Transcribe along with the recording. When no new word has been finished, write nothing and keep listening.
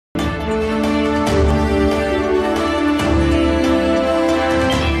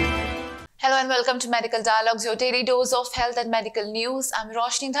welcome to Medical Dialogues, your daily dose of health and medical news. I'm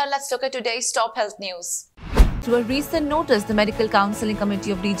Roshni Dhar. Let's look at today's top health news. Through a recent notice, the Medical Counselling Committee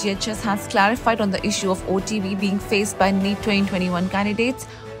of DGHS has clarified on the issue of OTP being faced by NEET 2021 candidates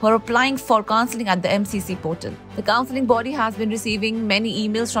who are applying for counselling at the MCC portal. The counselling body has been receiving many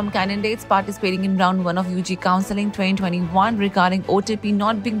emails from candidates participating in round 1 of UG Counselling 2021 regarding OTP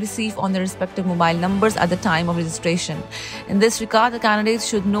not being received on their respective mobile numbers at the time of registration. In this regard, the candidates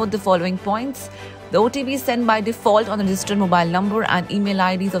should note the following points. The OTP is sent by default on the registered mobile number and email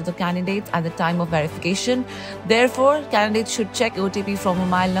IDs of the candidates at the time of verification. Therefore, candidates should check OTP from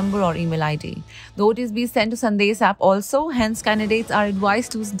mobile number or email ID. The OTP is sent to Sandesh app also. Hence, candidates are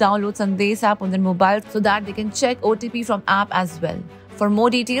advised to download Sandesh app on their mobile so that they can check OTP from app as well. For more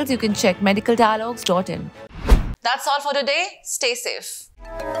details, you can check medicaldialogues.in. That's all for today. Stay safe.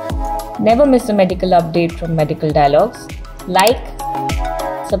 Never miss a medical update from Medical Dialogues. Like,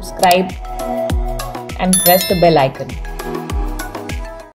 subscribe, and press the bell icon.